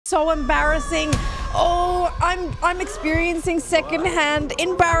so embarrassing. Oh, I'm experiencing secondhand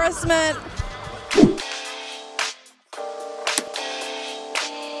embarrassment.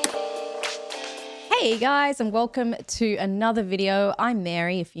 Hey guys, and welcome to another video. I'm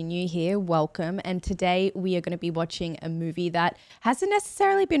Mary. If you're new here, welcome. And today we are going to be watching a movie that hasn't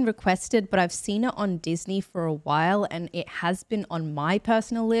necessarily been requested, but I've seen it on Disney for a while and it has been on my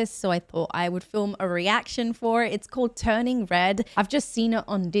personal list. So I thought I would film a reaction for it. It's called Turning Red. I've just seen it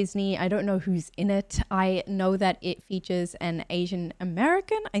on Disney. I don't know who's in it. I know that it features an Asian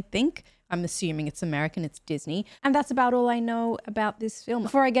American, I think. I'm assuming it's American, it's Disney. And that's about all I know about this film.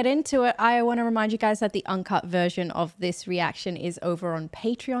 Before I get into it, I want to remind you guys that the uncut version of this reaction is over on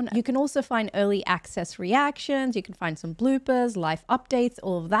Patreon. You can also find early access reactions, you can find some bloopers, life updates,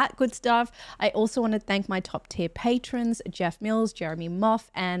 all of that good stuff. I also want to thank my top tier patrons, Jeff Mills, Jeremy Moff,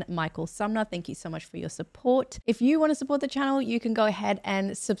 and Michael Sumner. Thank you so much for your support. If you want to support the channel, you can go ahead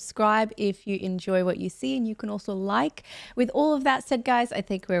and subscribe if you enjoy what you see, and you can also like. With all of that said, guys, I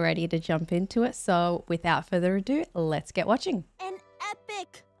think we're ready to jump into it. So without further ado, let's get watching. An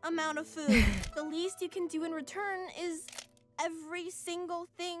epic amount of food. The least you can do in return is every single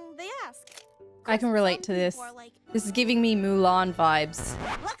thing they ask. I can relate to this. Like, this is giving me Mulan vibes.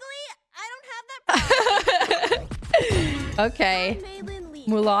 luckily, I don't have that problem. Okay.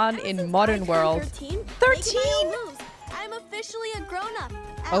 Mulan in modern world. 13? I'm officially a grown-up.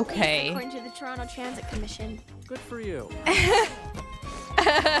 Okay. According to the Toronto Transit Commission. Good for you.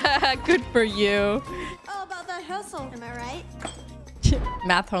 Good for you. Oh, about that hustle, am I right?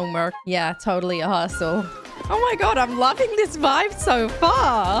 Math homework. Yeah, totally a hustle. Oh my god, I'm loving this vibe so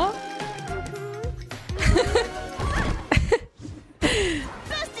far.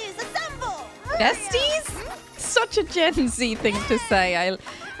 Besties, assemble! Besties? Such a Gen Z thing to say.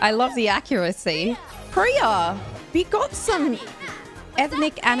 I love the accuracy. Priya, we got some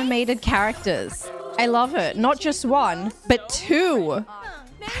ethnic animated characters. I love it. Not just one, but two.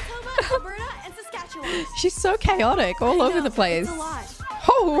 Manitoba, Alberta, and Saskatchewan. She's so chaotic all over the place. It's a lot.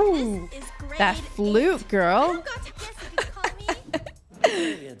 Oh, This is grade that flute, girl. You got to guess if you call me.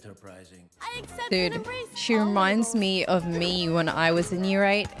 Very enterprising. I accept and Dude, embrace she all reminds labels. me of me when I was in year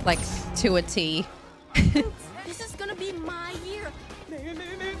 8, like to a T. This is gonna be my year.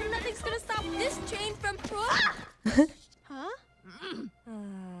 Nothing's gonna stop this train from. Huh?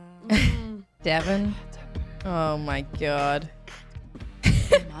 Devin. Oh my god.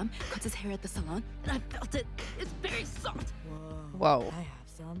 My mom cuts his hair at the salon, and I felt it. It's very soft. Whoa. I have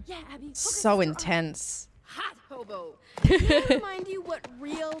some. Yeah, Abby. So intense. Hot hobo. Can I remind you what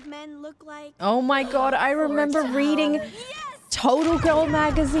real men look like? Oh my god, I remember reading Total Girl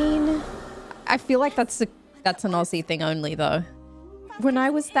magazine. I feel like that's an Aussie thing only though. When I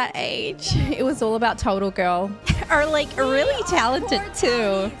was that age, it was all about Total Girl. Or like really talented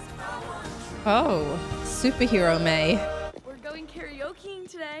too. Oh, superhero May. We're going karaokeing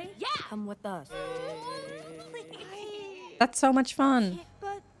today. Yeah. Come with us. That's so much fun.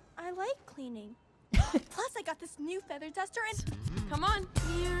 But I like cleaning. Plus, I got this new feather duster and. Come on.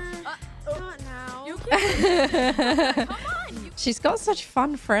 Here. Not now. You can. Come on. She's got such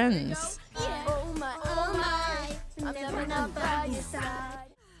fun friends. Yeah. Oh my. I'm never not by your side.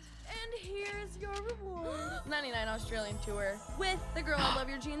 And here's your reward. 99 Australian tour with the girl I love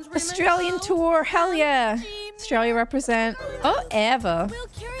your jeans. Australian tour, hell yeah. Australia represent. Oh, ever. We'll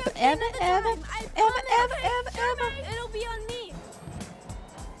carry Ever, ever, ever. It'll be on me.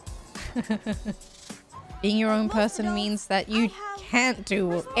 Being your own person means that you can't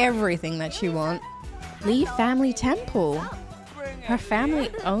do everything that you want. Leave family temple. Her family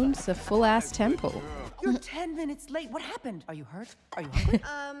owns a full-ass temple. You're 10 minutes late. What happened? Are you hurt? Are you hungry?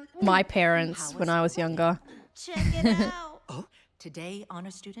 My parents, when I was younger. Check it out. Oh, today,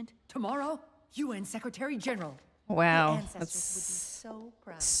 honor student. Tomorrow, UN Secretary General. Wow, Ancestors that's would be so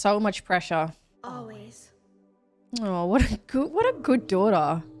proud. so much pressure. Always. Oh, what a good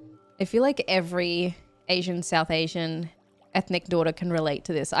daughter. I feel like every Asian, South Asian ethnic daughter can relate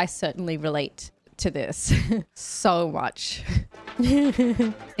to this. I certainly relate to this so much.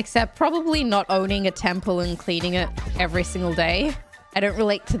 Except probably not owning a temple and cleaning it every single day. I don't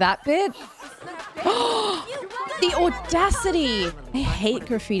relate to that bit. The audacity! I hate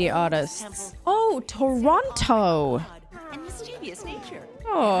graffiti artists. Oh, Toronto! And mischievous nature.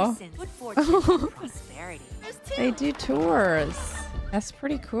 Oh, Good fortune, prosperity. they do tours. That's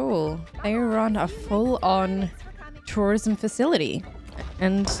pretty cool. They run a full-on tourism facility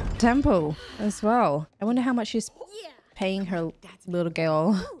and temple as well. I wonder how much she's paying her little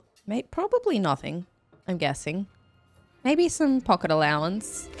girl. Probably nothing, I'm guessing. Maybe some pocket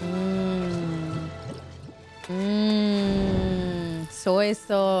allowance. soy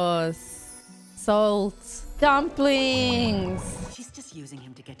sauce, salt, dumplings. She's just using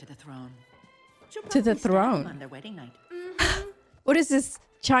him to get to the throne. To the throne. On their wedding night. What is this?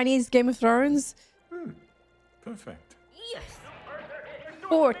 Chinese Game of Thrones? Perfect. Yes.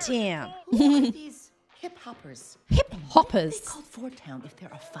 4town. Who are these hip hoppers? Hip hoppers. They called 4town if there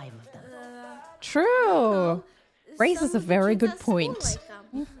are 5 of them. True. Raises a very good point.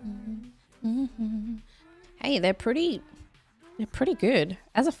 Hey, they're pretty good.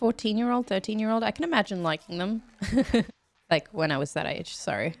 As a 14-year-old, 13-year-old, I can imagine liking them. Like when I was that age,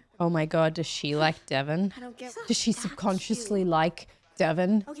 sorry. Oh my god, does she like Devon? Does she subconsciously like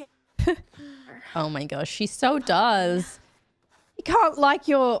Devon? Okay. Oh my gosh, she so does. You can't like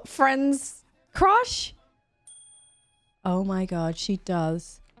your friend's crush? Oh my god, she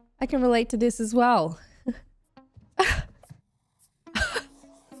does. I can relate to this as well.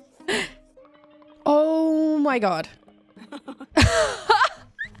 Oh my god.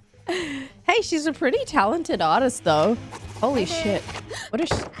 Hey, she's a pretty talented artist though. Holy shit. What is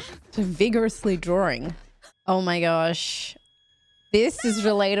she vigorously drawing? Oh my gosh. This is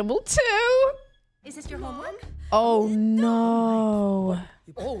relatable too. Is this your homework? Oh no.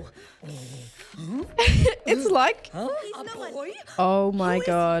 Oh. It's like, A boy? oh my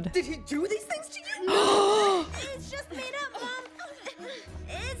god. Did he do these things to you? It's just made up, Mom.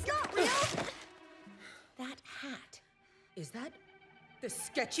 It's not real. That hat. Is that the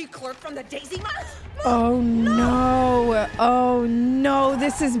sketchy clerk from the Daisy Mart? Oh no. Oh no.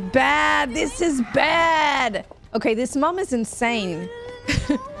 This is bad. This is bad. Okay, this mom is insane.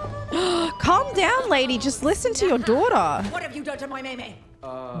 Calm down, lady. Just listen to your daughter. What have you done to my MeiMei?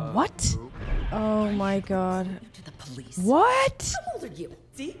 What? Oh my god. To the police. What? How old are you?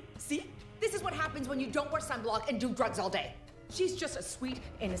 See? See? This is what happens when you don't wear sunblock and do drugs all day. She's just a sweet,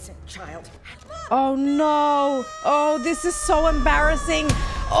 innocent child. Oh no. Oh, this is so embarrassing.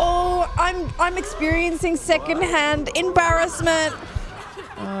 Oh, I'm experiencing secondhand embarrassment.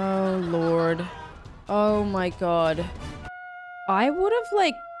 Oh Lord. Oh my god. I would have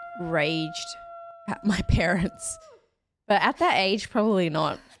like raged at my parents. But at that age, probably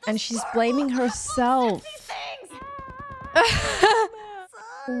not. And she's blaming herself.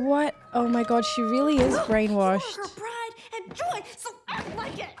 What? Oh my god, she really is brainwashed. Her pride and joy, so act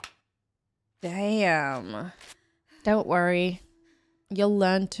like it. Damn. Don't worry. You'll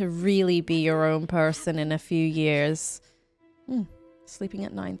learn to really be your own person in a few years. Sleeping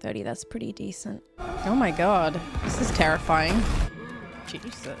at 9:30, that's pretty decent. Oh my god, this is terrifying.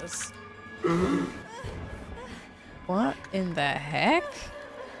 Jesus. What in the heck?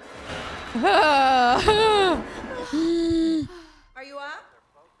 Are you up?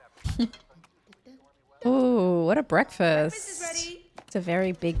 Ooh, what a breakfast. This is ready. It's a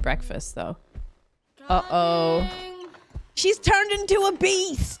very big breakfast, though. Uh-oh. She's turned into a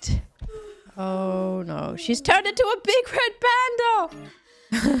beast. Oh, no. She's turned into a big red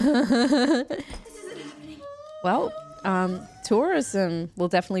panda. Well, tourism will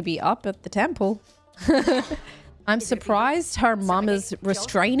definitely be up at the temple. I'm surprised her mom is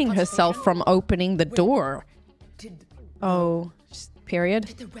restraining herself from opening the door. Oh, period.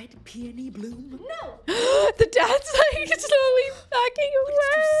 Did the red peony bloom? The dad's like slowly backing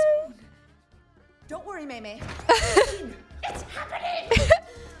away. Don't worry, MeiMei. It's happening!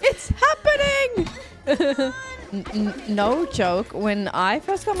 It's happening! No joke. When I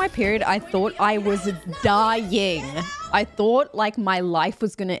first got my period, I thought I was dying. I thought like my life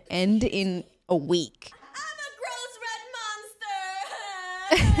was gonna end in a week. I'm a gross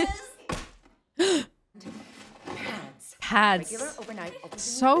red monster. Pads. Pads. Regular overnight.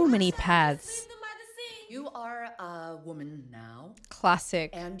 So many pads. You are a woman now, Classic.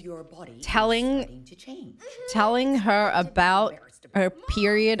 and your body is Telling starting to change. her about her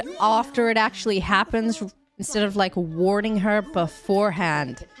period after it actually happens instead of like warning her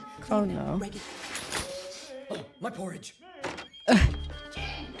beforehand. Oh no. Oh, my porridge.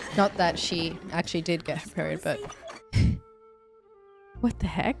 Not that she actually did get her period, but what the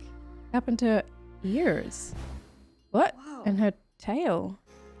heck happened to her ears? What? And her tail?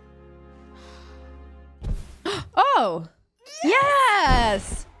 Oh,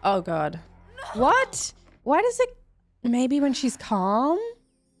 yes. Oh god. What? Why does it? Maybe when she's calm?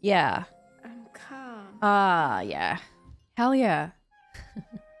 Yeah. I'm calm. Ah, yeah. Hell yeah.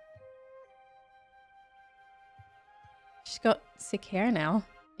 She's got sick hair now.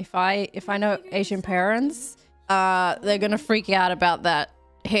 If I know Asian parents, they're gonna freak out about that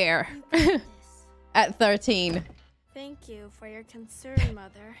hair at 13. Thank you for your concern,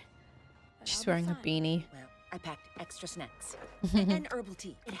 Mother. But She's I'll be wearing a fine. beanie. Well, I packed extra snacks and herbal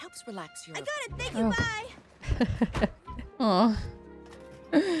tea. It helps relax your. I got it. Thank you. Bye. Oh,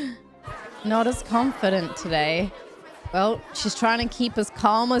 Not as confident today. Well, she's trying to keep as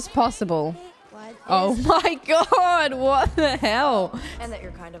calm as possible. Oh my god, what the hell? And that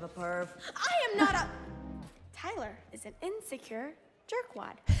you're kind of a perv. I am not a. Tyler is an insecure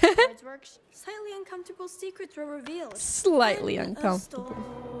jerkwad. Words works. Slightly uncomfortable secrets were revealed. Slightly And a uncomfortable. story.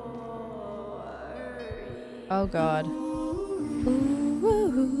 Oh god. Ooh.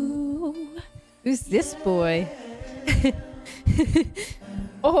 Who's this boy?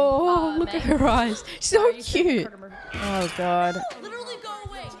 Oh, look at her eyes. So cute. Oh god. Literally go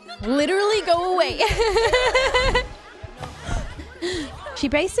away. Literally go away. She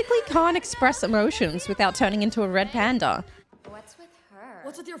basically can't express emotions without turning into a red panda. What's with her?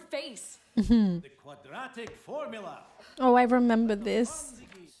 What's with your face? The quadratic formula. Oh, I remember this.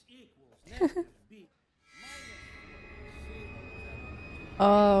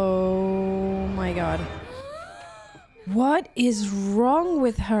 Oh my god. What is wrong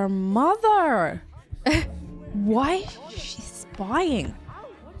with her mother? Why is she spying?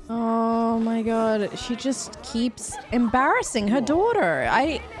 Oh my god, she just keeps embarrassing her daughter.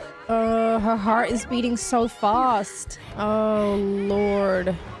 Her heart is beating so fast. Oh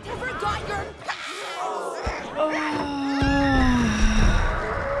lord.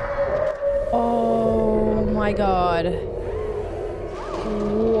 Oh my god.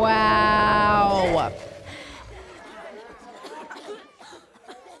 Wow.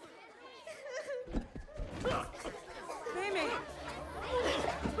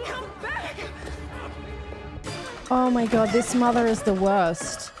 Oh my god, this mother is the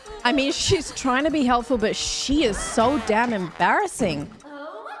worst. I mean, she's trying to be helpful, but she is so damn embarrassing.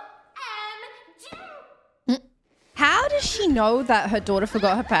 How does she know that her daughter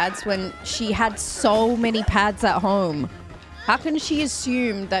forgot her pads when she had so many pads at home? How can she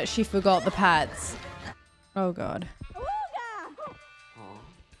assume that she forgot the pads? Oh god.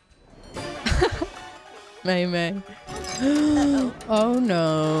 MeiMei. Oh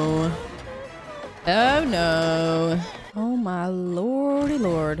no. Oh no. Oh my lordy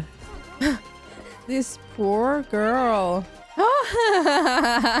lord. This poor girl.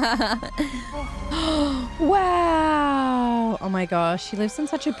 Wow. Oh my gosh. She lives in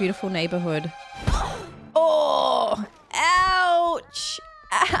such a beautiful neighborhood. Oh. Ouch.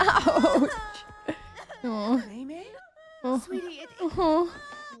 Ouch. Oh. MeiMei? Oh. Sweetie, Oh.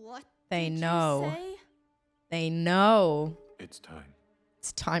 what They did you know. say? They know. It's time.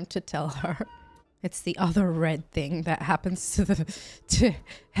 It's time to tell her. It's the other red thing that happens to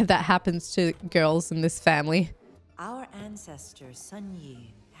that happens to girls in this family. Our ancestor Sun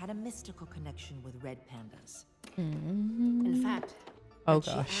Yi had a mystical connection with red pandas. In fact, Oh She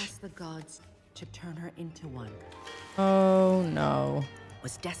gosh. asked the gods to turn her into one. Oh no.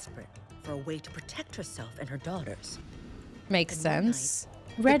 Was desperate for a way to protect herself and her daughters. Makes And one sense.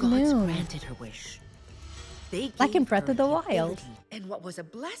 night, Red the gods moon. granted her wish. They Like in gave Breath her of the the Wild. ability, and what was a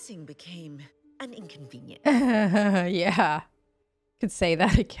blessing became an inconvenience. Yeah. Could say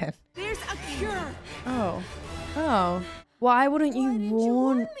that again. there's a cure. Oh. Oh. Why wouldn't you didn't you warn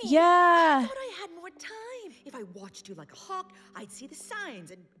warn me? Yeah. I thought I had more time. If I watched you like a hawk, I'd see the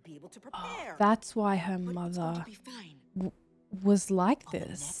signs and be able to prepare. That's why her But it's going mother to be fine. was like On the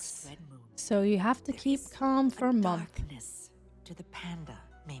this. next red moon, So you have to there keep is calm for a month. darkness to the panda,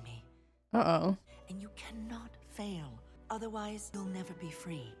 MeiMei. Uh-oh. And you cannot fail. Otherwise, you'll never be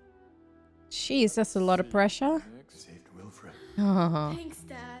free. Jeez, that's a lot of pressure. Saved Wilfred. Oh, Thanks,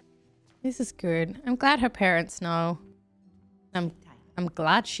 Dad. this is good. I'm glad her parents know. I'm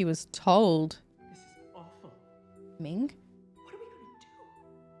glad she was told. This is awful. Ming? What are we gonna do?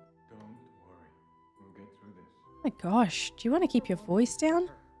 Don't worry. We'll get through this. Oh my gosh, do you want to keep your voice down?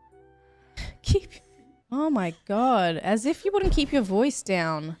 Keep. Oh my god, as if you wouldn't keep your voice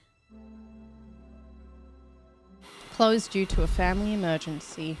down. Closed due to a family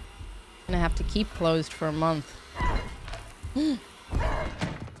emergency. Gonna have to keep closed for a month.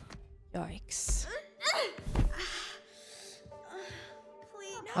 Yikes.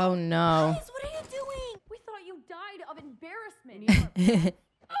 Please. Oh no. Guys, what are you doing? We thought you died of embarrassment.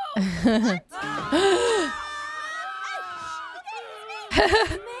 May,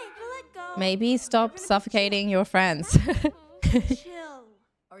 let go. Maybe stop suffocating your friends. Chill.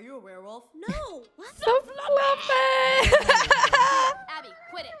 Are you a werewolf? No. What? Stop fluffing. Abby,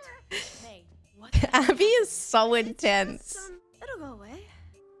 quit it. May, what? Abby is so intense. It'll go away.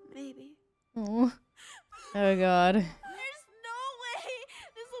 Maybe. Oh, oh god. There's no way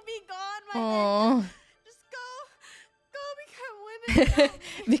this will be gone by then. Oh. Just go become women.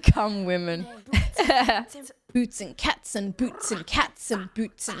 Become women. Boots and cats and boots and cats and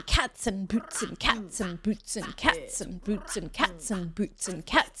boots and cats and boots and cats and boots and cats and boots and cats and boots and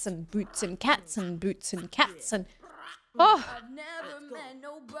cats and boots and cats and boots and cats and oh. I've never met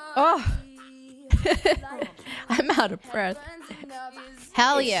nobody. Oh. I'm out of breath.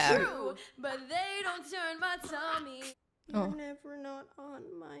 Hell yeah. True, but they don't turn my tummy. Oh. You're never not on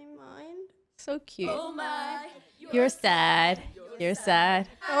my mind. So cute. Oh my, You're sad. You're sad.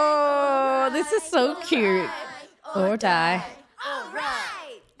 Oh, this is so cute. Or die.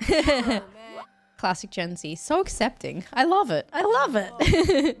 alright. Classic Gen Z. So accepting. I love it. I love it. Ow,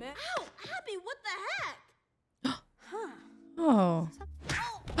 Abby, what the heck? Oh.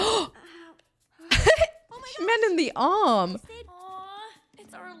 She meant in the arm. Aw,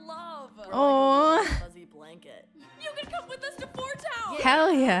 it's our love. Oh. Fuzzy blanket. You can come with us to Fort Town.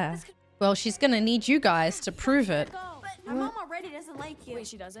 Hell yeah. Well, she's gonna need you guys to prove it. But my mom already doesn't like you. Wait,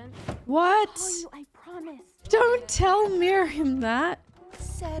 she doesn't? What? I promise. Don't tell Miriam that.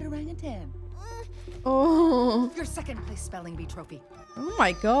 Sad orangutan. Oh. Your second place spelling bee trophy. Oh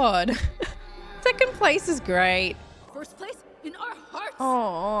my god. Second place is great. First place in our hearts.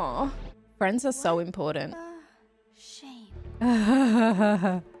 Oh. Friends are so important. Shame.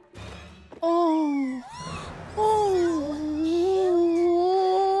 Oh. Oh.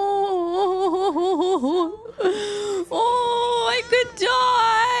 Oh, I could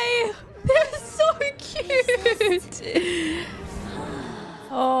die. They're so cute.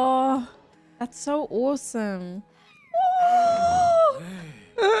 Oh, that's so awesome. Oh.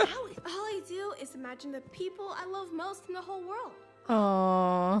 All I do is imagine the people I love most in the whole world,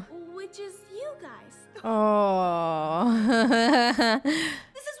 Oh. which is you guys. Oh.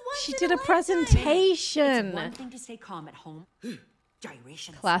 This is one She did a presentation. One thing to stay calm at home.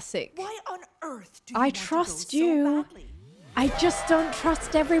 Gyrations. Classic. Why on earth do you I want to go trust so you. badly? I just don't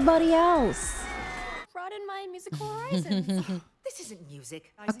trust everybody else. broaden my musical horizons. This isn't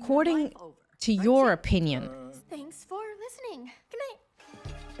music. According to your opinion. Thanks for listening. Good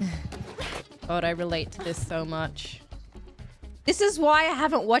night. God, I relate to this so much. This is why I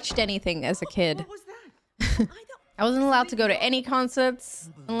haven't watched anything as a kid. What was that? I wasn't allowed to go to any concerts.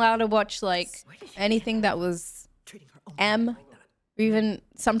 Wasn't allowed to watch like anything that was Treating her own M, like that. or even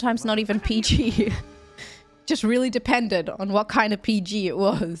sometimes not even PG. Just really depended on what kind of PG it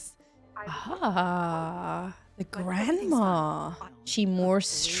was. Ah, the grandma. She more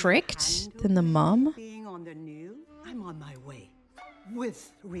strict than the mum? Being on the news, I'm on my way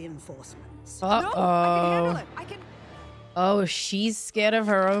with reinforcements. Uh-oh. I can. Oh, she's scared of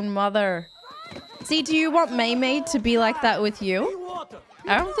her own mother. See, do you want MeiMei to be like that with you?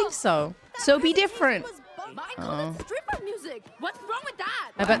 I don't think so. So be different. Mine called it stripper music. What's wrong with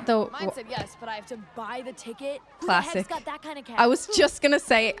that? I bet the Mine said yes, but I have to buy the ticket. Who Classic. the heck's got that kind of cash? I was just gonna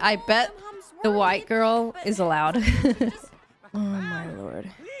say, I bet the white girl is allowed. Oh my lord.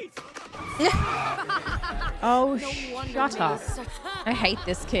 Oh, shut up. I hate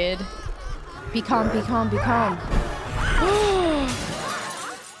this kid. Be calm, be calm, be calm.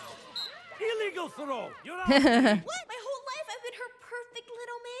 Illegal throw. You're out. What? My whole life I've been her perfect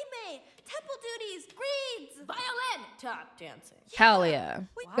little MeiMei. Temple duties, grades, Violin. Tap dancing. Hell yeah.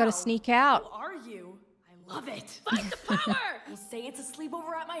 Gotta sneak out. Who are you? I love it. Fight the power. We'll say it's a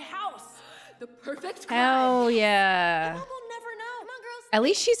sleepover at my house. The perfect crime. Hell yeah. Mom will never know. Come on, girls. At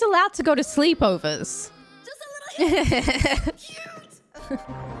least she's allowed to go to sleepovers. Just a little hint. Cute.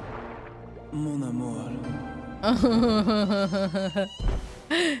 Mon amour.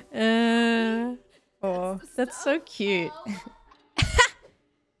 Oh, that's so cute.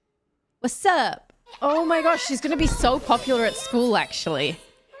 What's up? Oh my gosh, she's gonna be so popular at school, actually.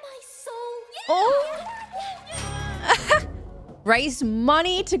 My soul. Oh! Raise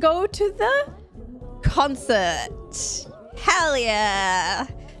money to go to the concert. Hell yeah!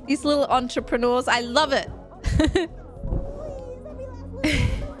 These little entrepreneurs, I love it.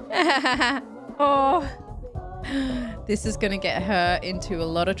 Oh, this is gonna get her into a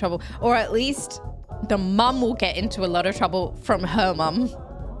lot of trouble, or at least the mum will get into a lot of trouble from her mum.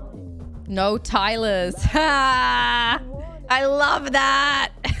 No Tylers. Ha! I love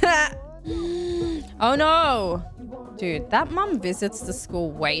that. Oh no, dude, that mum visits the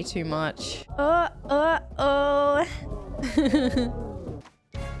school way too much. Oh.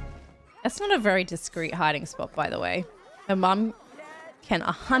 That's not a very discreet hiding spot, by the way. Her mum can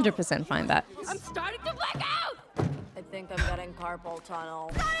 100% find that. I'm starting to black out. I think I'm getting carpal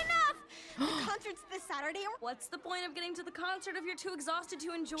tunnel. Not enough. The concert's this Saturday. What's the point of getting to the concert if you're too exhausted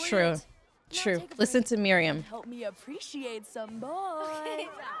to enjoy True. it? True. take a Listen to Miriam. Help me appreciate some boy.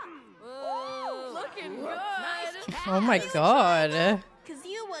 Whoa, looking good. Oh my god. Cause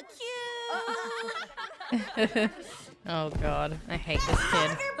you were cute. Oh god, I hate this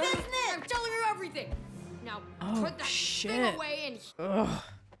kid. I'm telling you everything. Now Oh put that shit. thing away and Ugh.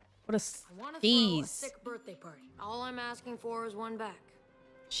 What a I want to throw a tease. sick birthday party. All I'm asking for is one back.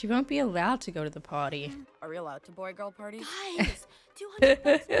 She won't be allowed to go to the party. Are we allowed to boy-girl parties? Guys, $200 will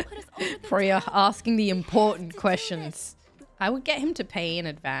put us over the Freya top. asking the important questions. I would get him to pay in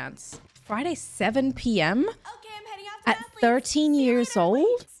advance. Friday 7 p.m. Okay, I'm heading off to at athletes. 13 See you years later, old?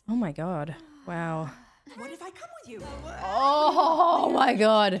 athletes. Oh my god. Wow. What if I come with you? Oh my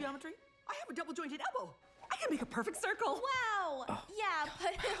god. Geometry? I have a double jointed elbow. I can make a perfect circle. Wow. Yeah,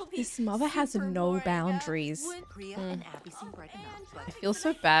 but it'll be This mother has super no boring. boundaries. Priya and Abby seem bright enough, but I feel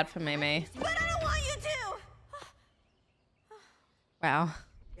so bad for MeiMei. But I don't want you to. Wow.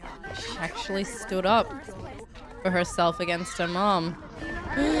 She actually stood up for herself against her mom.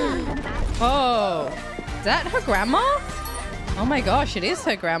 Oh, is that her grandma? Oh my gosh, it is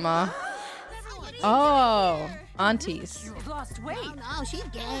her grandma. Oh, aunties. you've lost weight. No, she's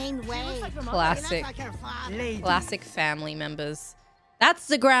gained weight. Classic. Lady. Classic family members. That's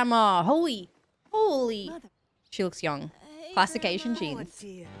the grandma. Holy. She looks young. Classic Asian genes.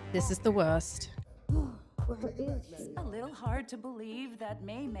 Dear. This is the worst. A little hard to believe that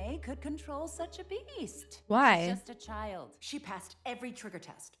MeiMei could control such a beast. Why? Just a child. She passed every trigger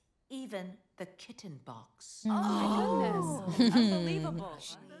test, even the kitten box. Oh my goodness. Unbelievable.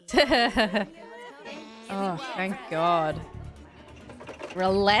 Oh, thank God.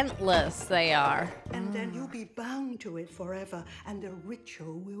 Relentless they are. And then you'll be bound to it forever, and the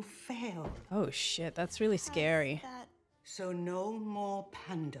ritual will fail. Oh shit, that's really scary. So no more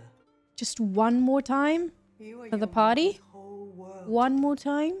panda. Just one more time You are for the your party? mother's whole world. One more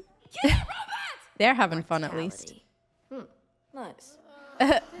time? They're having fun at least. Nice.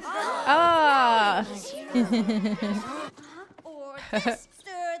 Ah! Or this,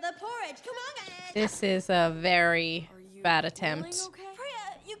 stir the porridge. Come on, guys. This is a very bad attempt.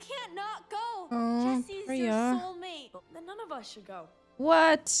 Priya, you can't not go. Oh, Jesse's your Priya. soulmate. Then none of us should go.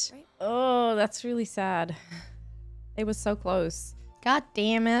 What? Oh, that's really sad. They were so close. God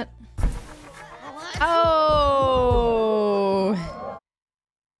damn it. Oh!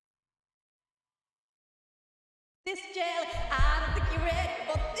 This jelly, I don't think you're ready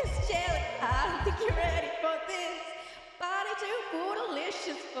for this jelly. I don't think you're ready for this. Body too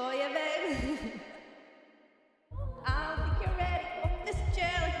bootylicious for you, baby. I don't think you're ready for this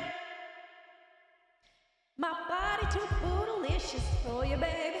jelly. My body too bootylicious for you,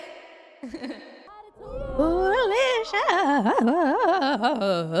 baby.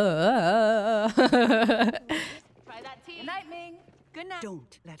 Good night, Ming. Good night.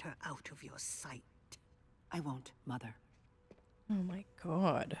 Don't let her out of your sight. I won't, Mother. Oh my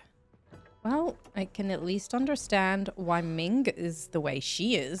god. Well, I can at least understand why Ming is the way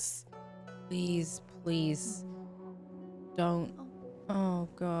she is. Please, please. Don't. Oh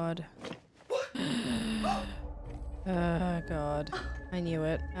god. Oh god. I knew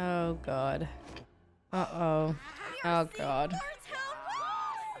it. Oh god. Uh-oh. Oh god.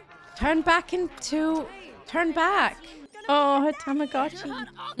 Turn back into... Turn back. Oh, her Tamagotchi.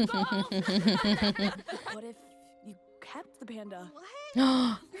 What if you kept the panda?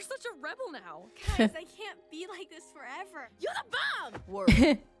 Oh, You're such a rebel now. Guys, I can't be like this forever. You the bomb!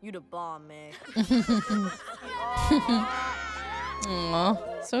 Word. You the bomb, man. aw,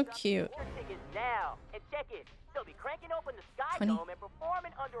 so cute. Now and check it. They'll be cranking open the sky 20. dome and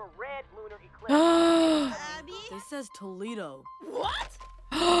performing under a red lunar eclipse. Abby? This says Toledo. What?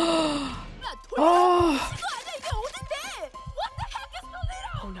 Oh, What the heck is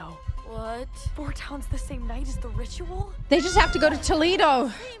Toledo? Oh no. What? 4 towns the same night as the ritual? they just have to go to Toledo.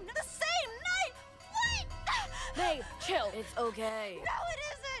 The same night? Wait! Hey, chill. It's okay. No, it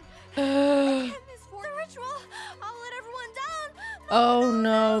isn't! I can't miss the ritual. I'll let everyone down. Oh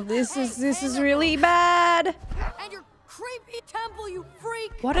no, this is really bad. And your creepy temple, you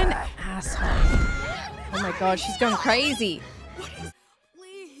freak! What an asshole. Oh my god, she's going crazy.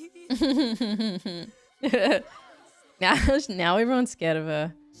 Please. now everyone's scared of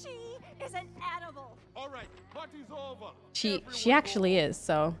her. She is an animal. All right, party's over. She actually is,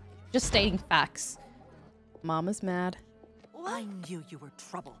 so just stating facts. Mama's mad. I knew you were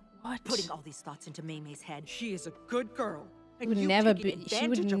trouble. What? Putting all these thoughts into MeiMei's head. She is a good girl. She would never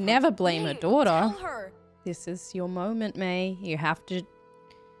blame her daughter. Tell her. This is your moment, Mei. You have to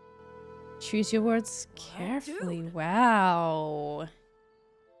choose your words carefully. Wow.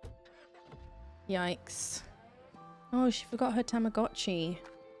 Yikes. Oh, she forgot her Tamagotchi.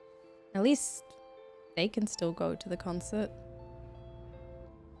 At least they can still go to the concert.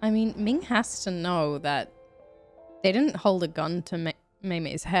 I mean, Ming has to know that they didn't hold a gun to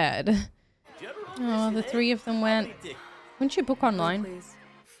MeiMei's head. Oh, the three of them went. Wouldn't you book online? Please.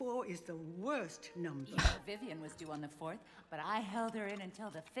 4 is the worst number. Yeah, Vivian was due on the 4th, but I held her in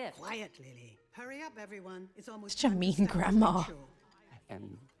until the 5th. Quiet, Lily. Hurry up, everyone. It's almost Such a mean grandma.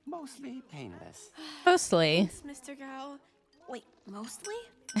 And mostly painless. Mostly. Thanks, Mr. Gao. Wait, mostly?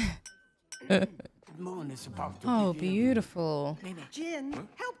 Moon is about to Oh, begin. beautiful. Jin,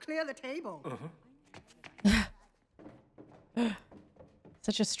 help clear the table.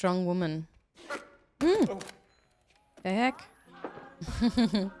 Such a strong woman. The heck?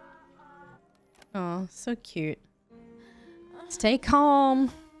 Oh, so cute. Stay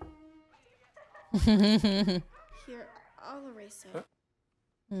calm. Here, I'll erase it.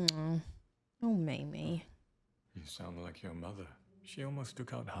 Oh, MeiMei. You sound like your mother. She almost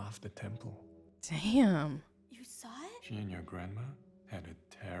took out half the temple. Damn. You saw it? She and your grandma had a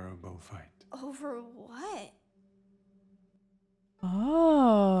terrible fight. Over what?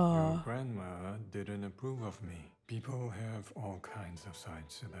 Oh. Your grandma didn't approve of me. People have all kinds of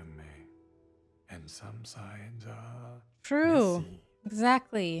sides to them, May. And some sides are True. messy.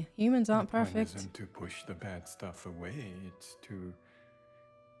 Exactly. Humans aren't The point perfect. isn't to push the bad stuff away. It's to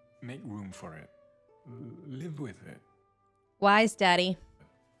make room for it. Live with it. Wise, Daddy.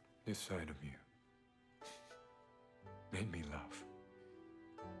 This side of you made me laugh.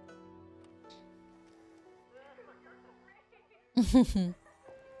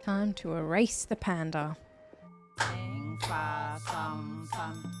 Time to erase the panda.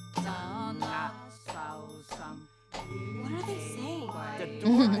 What are they saying? The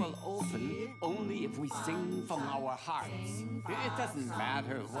door will open only if we sing from our hearts. It doesn't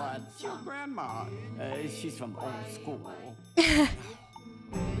matter what. Your grandma, she's from old school.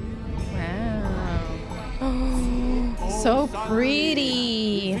 Wow. So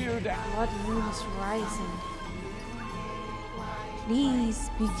pretty. Blood moon is rising. Please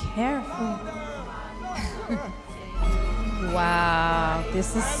be careful. Wow,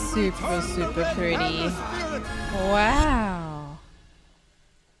 this is super, super pretty. Wow.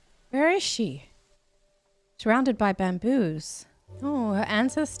 Where is she? Surrounded by bamboos. Oh, her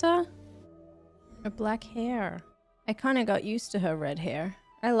ancestor? Her black hair. I kind of got used to her red hair.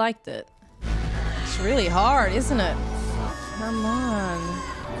 I liked it. It's really hard, isn't it? Come on.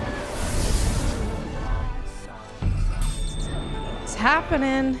 It's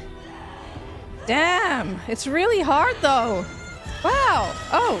happening. Damn, it's really hard though. Wow.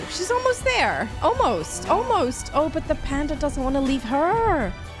 Oh, she's almost there. Almost. Almost. Oh, but the panda doesn't want to leave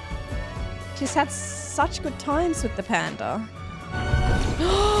her. She's had such good times with the panda.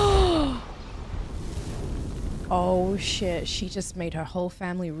 Oh shit, she just made her whole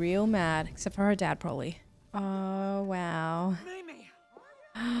family real mad, except for her dad probably. Oh wow.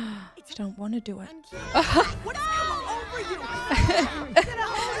 I don't want to do it.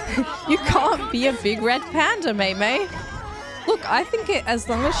 You can't be a big red panda, MeiMei. Look, I think as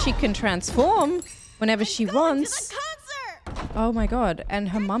long as she can transform whenever she wants. Oh my god, and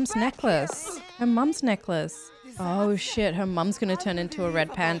her mum's necklace. Her mum's necklace. Oh shit, her mum's gonna turn into a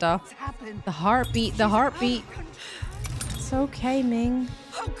red panda. The heartbeat, the heartbeat. It's okay, Ming.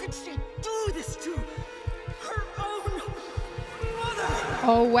 How could she do this to her own mother?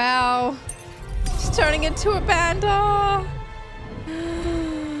 Oh wow. She's turning into a panda.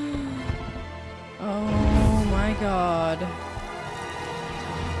 Oh my god.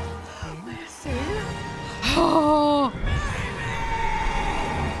 Oh.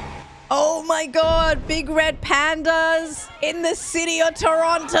 Oh my god, big red pandas in the city of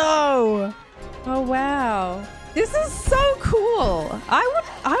Toronto. Oh wow. This is so cool. I would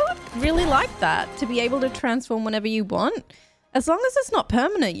really like that, to be able to transform whenever you want. As long as it's not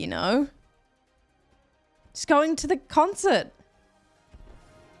permanent, you know. Just going to the concert.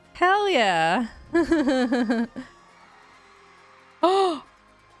 Hell yeah. Oh.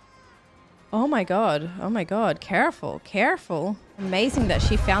 Oh my god. Oh my god. Careful. Careful. Amazing that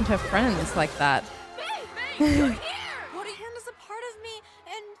she found her friends like that. You're here! Panda's a part of me,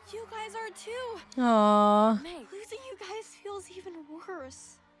 and you guys are too. Aww. May, losing you guys feels even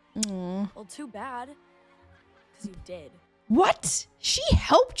worse. Aww. Well, too bad. Because you did. What? She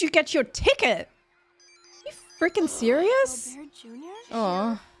helped you get your ticket? Are you freaking serious? Robert Jr.?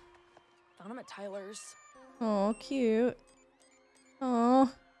 Aw. Found him at Tyler's. Oh, cute. Oh.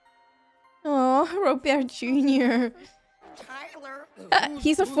 Oh, Robert Jr. Tyler.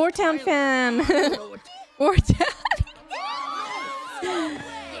 He's a Four Town fan. Four Town.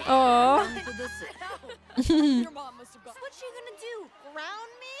 Oh. Your mom must have got. What's she gonna do?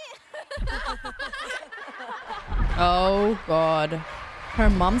 Ground me? Oh god. Her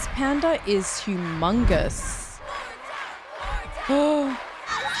mom's panda is humongous. Oh,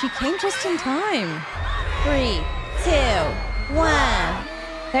 She came just in time. 3, 2, 1.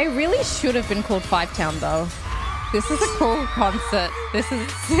 They really should have been called Five Town though. This is a cool concert. This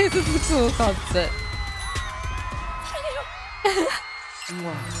is a cool concert.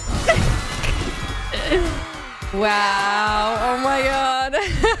 Wow. Oh my god.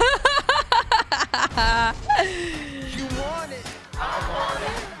 You want it. I want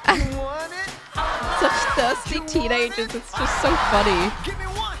it. You want it. Such thirsty teenagers. It's just so funny. Give me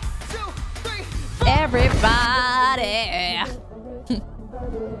 1, 2, 3. Everybody.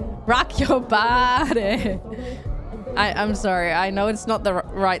 Rock your body. I'm sorry. I know it's not the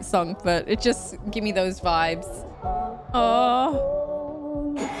right song, but it just give me those vibes. Oh.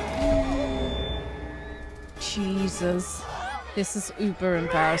 Jesus. This is uber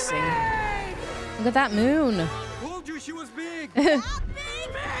embarrassing. Look at that moon. Told you she was big.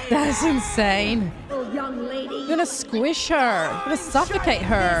 That's insane. Oh, young lady. You're gonna squish her. You're gonna suffocate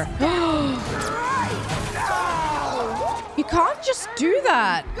her. You can't just do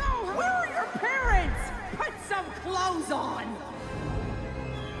that. Where are your parents? Put some clothes on.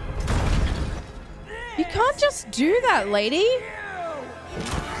 You can't just do that, lady.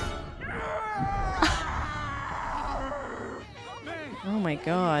 Oh my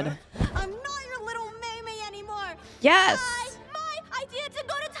god. I'm not your little MeiMei anymore. Yes. My idea to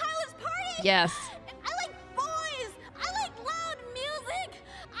go to Tyler's party. Yes. I like boys. I like loud music.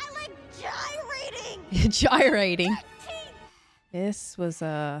 I like gyrating. Gyrating. This was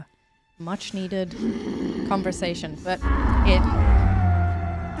a much needed conversation, but it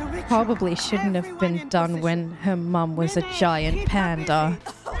probably shouldn't have been done when her mum was a giant panda.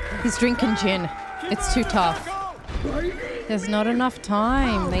 He's drinking gin. It's too tough. There's not enough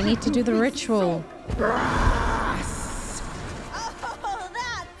time. They need to do the ritual. Oh,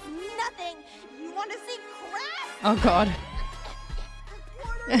 that's nothing. You want to see crap? Oh god.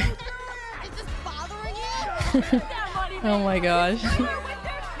 Is this bothering you? Oh my gosh.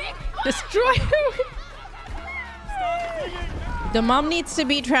 Destroy him. The mom needs to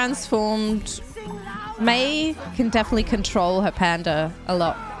be transformed. Mei can definitely control her panda a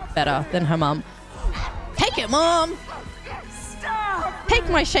lot better than her mom. Take it, mom. Take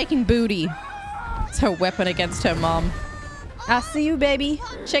my shaking booty. It's her weapon against her mom. I see you, baby.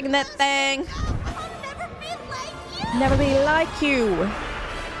 Shaking that thing. Never be like you.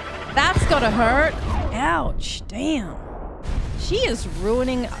 That's gotta hurt. Ouch. Damn. She is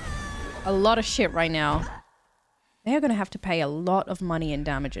ruining a lot of shit right now. They're gonna have to pay a lot of money in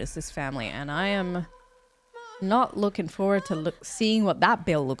damages, this family, and I am not looking forward to seeing what that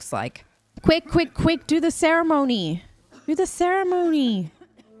bill looks like. Quick, quick, quick, do the ceremony. Do the ceremony.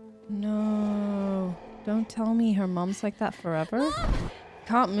 No. Don't tell me her mom's like that forever.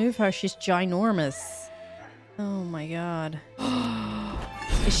 Can't move her, she's ginormous. Oh my god.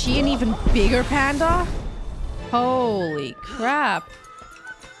 Is she an even bigger panda? Holy crap.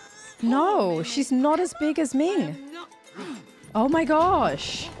 No, she's not as big as Ming. Oh my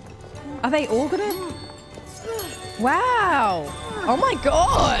gosh. Are they all gonna... Wow. Oh my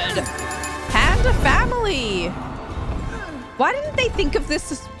god. Panda family. Why didn't they think of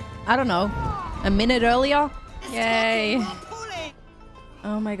this, I don't know, a minute earlier? Yay.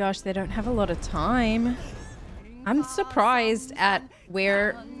 Oh my gosh, they don't have a lot of time. I'm surprised at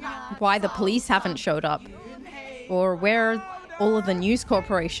why the police haven't showed up. Or where all of the news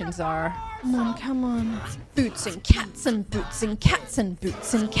corporations are. Come on, come on. Boots and cats and boots and cats and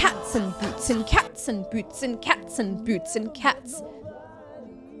boots and cats and boots and cats and boots and cats and boots and cats.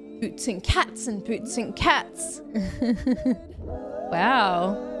 Boots and cats and boots and cats.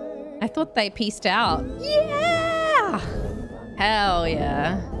 Wow. I thought they pieced out. Yeah! Hell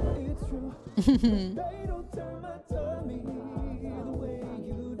yeah.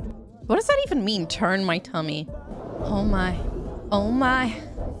 What does that even mean, turn my tummy? Oh my. Oh my.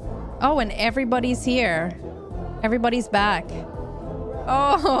 Oh, and everybody's here. Everybody's back.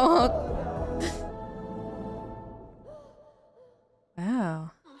 Oh.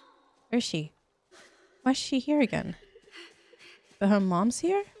 Wow. Where's she? Why is she here again? But her mom's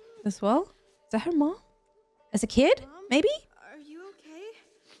here as well? Is that her mom? As a kid? Mom? Maybe? Are you okay?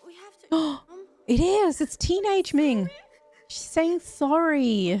 We have to... Oh, it is. It's teenage Ming. She's saying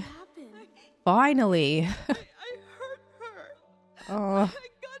sorry. Finally. I hurt her. Oh.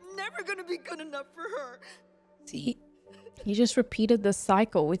 I'm never gonna be good enough for her. See, you just repeated the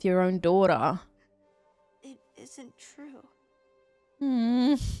cycle with your own daughter. It isn't true.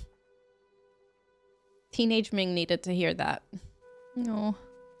 Hmm. Teenage Ming needed to hear that. No.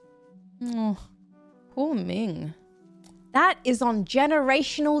 Oh. Poor Ming. That is on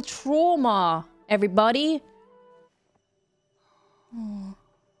generational trauma, everybody. Oh.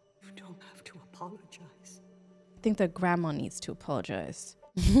 I think their grandma needs to apologize.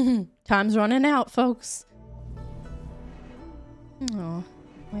 Time's running out, folks. Oh,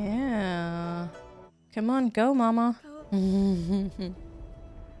 yeah. Come on, go, mama.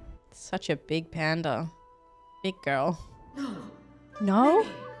 Such a big panda. Big girl. No. No?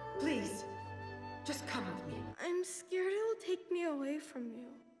 Please, just come with me. I'm scared it'll take me away from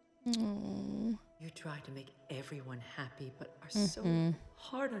you. Aww. You try to make everyone happy, but are so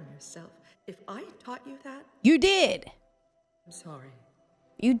hard on yourself. If I taught you that, You did. I'm sorry.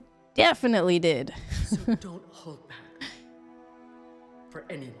 You definitely did. So don't hold back. For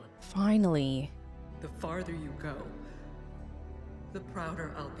anyone. Finally. The farther you go, the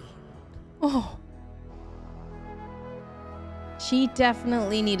prouder I'll be. Oh. She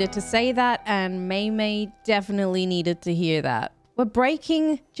definitely needed to say that, and MeiMei definitely needed to hear that. We're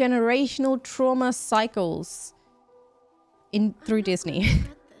breaking generational trauma cycles through Disney.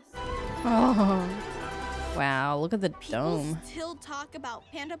 Oh. Wow, look at the dome. People still talk about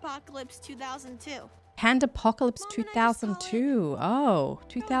Pandapocalypse 2002. Pandapocalypse 2002. Oh,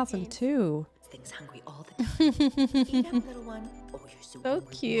 2002. Things hungry all the time. Eat up, little one. Oh, you're So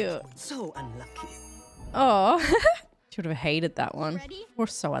cute. So unlucky. Oh. Should have hated that one. We're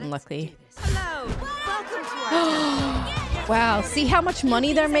so unlucky. Hello. Welcome to our Wow, see how much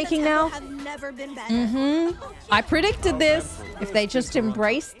money they're making now? Never been better. I predicted this. If they just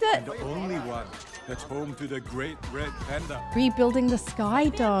embraced it. And the only one that's home to the great red panda. Rebuilding the Sky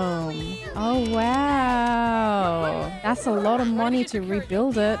Dome. Oh, wow. That's a lot of money to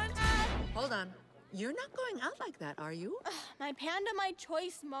rebuild it. Hold on. You're not going out like that, are you? My panda, my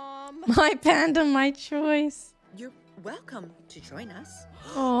choice, Mom. My panda, my choice. You're welcome to join us.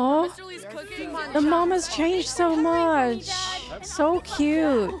 Oh, the mom has changed so much. So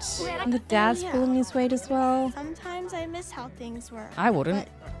cute. And the dad's pulling his weight as well. Sometimes I miss how things were. I wouldn't.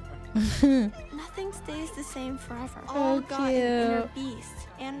 Nothing stays the same forever. All got an inner cute. beast,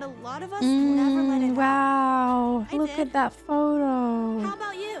 and a lot of us will never let it out. Wow, I look did. at that photo. How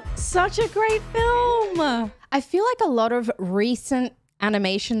about you? Such a great film. I feel like a lot of recent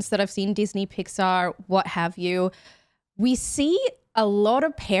animations that I've seen, Disney, Pixar, what have you, we see a lot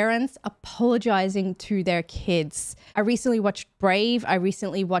of parents apologizing to their kids. I recently watched Brave. I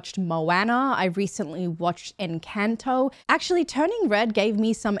recently watched Moana. I recently watched Encanto. Actually, Turning Red gave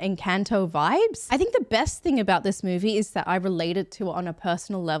me some Encanto vibes. I think the best thing about this movie is that I related to it on a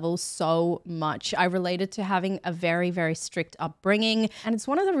personal level so much. I related to having a very, very strict upbringing. And it's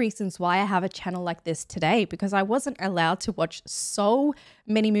one of the reasons why I have a channel like this today, because I wasn't allowed to watch so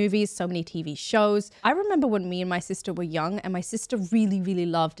many movies, so many TV shows. I remember when me and my sister were young, and my sister really, really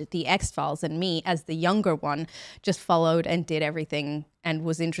loved The X-Files, and me, as the younger one, just followed and did everything and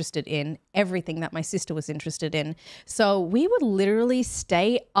was interested in everything that my sister was interested in. So we would literally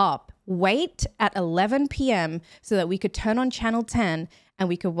stay up, wait at 11 p.m. so that we could turn on channel 10 and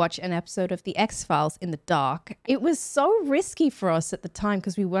we could watch an episode of The X-Files in the dark. It was so risky for us at the time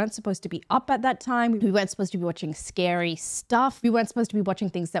because we weren't supposed to be up at that time. We weren't supposed to be watching scary stuff. We weren't supposed to be watching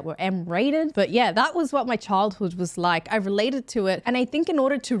things that were M-rated. But yeah, that was what my childhood was like. I related to it. And I think in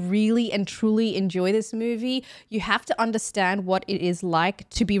order to really and truly enjoy this movie, you have to understand what it is like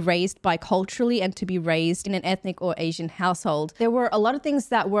to be raised biculturally and to be raised in an ethnic or Asian household. There were a lot of things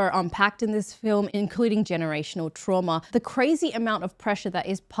that were unpacked in this film, including generational trauma. The crazy amount of pressure that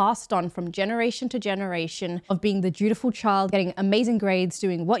is passed on from generation to generation of being the dutiful child, getting amazing grades,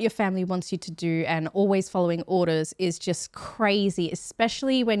 doing what your family wants you to do, and always following orders is just crazy,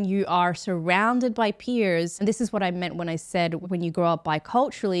 especially when you are surrounded by peers. And this is what I meant when I said when you grow up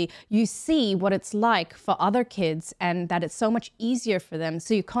biculturally, you see what it's like for other kids and that it's so much easier for them.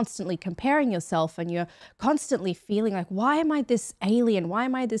 So you're constantly comparing yourself and you're constantly feeling like, why am I this alien? Why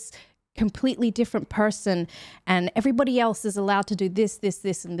am I this completely different person, and everybody else is allowed to do this, this,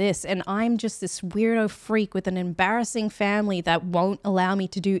 this, and this, and I'm just this weirdo freak with an embarrassing family that won't allow me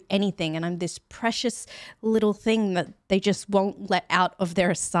to do anything, and I'm this precious little thing that they just won't let out of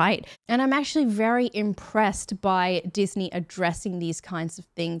their sight. And I'm actually very impressed by Disney addressing these kinds of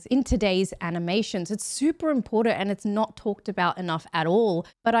things in today's animations. It's super important and it's not talked about enough at all,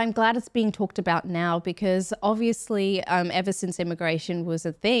 but I'm glad it's being talked about now because obviously ever since immigration was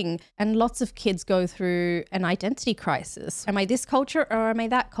a thing, and lots of kids go through an identity crisis. Am I this culture or am I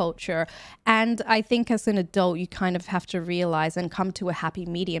that culture? And I think as an adult, you kind of have to realize and come to a happy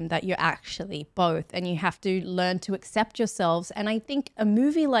medium that you're actually both, and you have to learn to accept accept yourselves. And I think a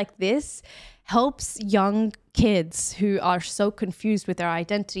movie like this helps young kids who are so confused with their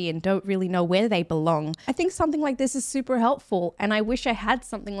identity and don't really know where they belong. I think something like this is super helpful, and I wish I had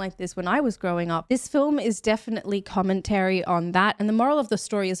something like this when I was growing up. This film is definitely commentary on that, and the moral of the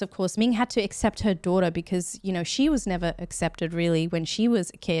story is, of course, Ming had to accept her daughter because, you know, she was never accepted really when she was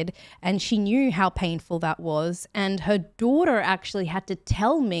a kid, and she knew how painful that was, and her daughter actually had to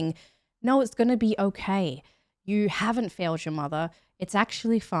tell Ming, no, it's going to be okay. You haven't failed your mother. It's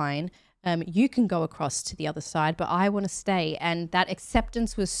actually fine. You can go across to the other side, but I want to stay. And that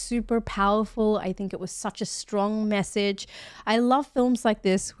acceptance was super powerful. I think it was such a strong message. I love films like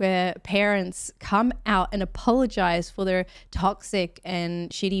this where parents come out and apologize for their toxic and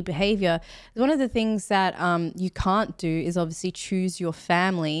shitty behavior. One of the things that you can't do is obviously choose your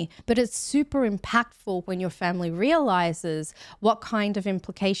family, but it's super impactful when your family realizes what kind of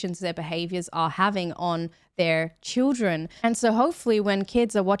implications their behaviors are having on their children. And so hopefully when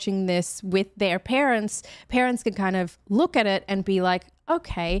kids are watching this with their parents, parents can kind of look at it and be like,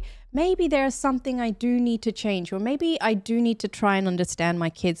 okay, maybe there's something I do need to change, or maybe I do need to try and understand my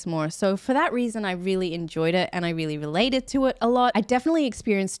kids more. So for that reason, I really enjoyed it and I really related to it a lot. I definitely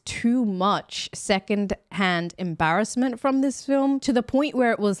experienced too much secondhand embarrassment from this film to the point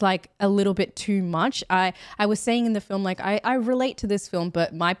where it was like a little bit too much. I was saying in the film, like I relate to this film,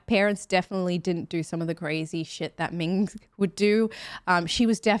 but my parents definitely didn't do some of the crazy shit that Ming would do. She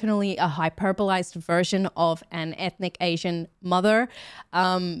was definitely a hyperbolized version of an ethnic Asian mother.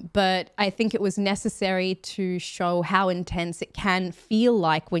 But I think it was necessary to show how intense it can feel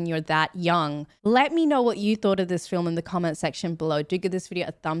like when you're that young. Let me know what you thought of this film in the comment section below. Do give this video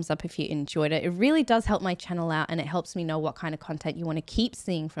a thumbs up if you enjoyed it. It really does help my channel out, and it helps me know what kind of content you want to keep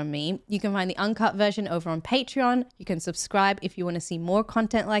seeing from me. You can find the uncut version over on Patreon. You can subscribe if you want to see more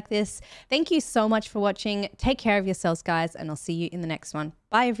content like this. Thank you so much for watching. Take care of yourselves, guys, and I'll see you in the next one.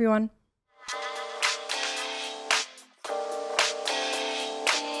 Bye, everyone.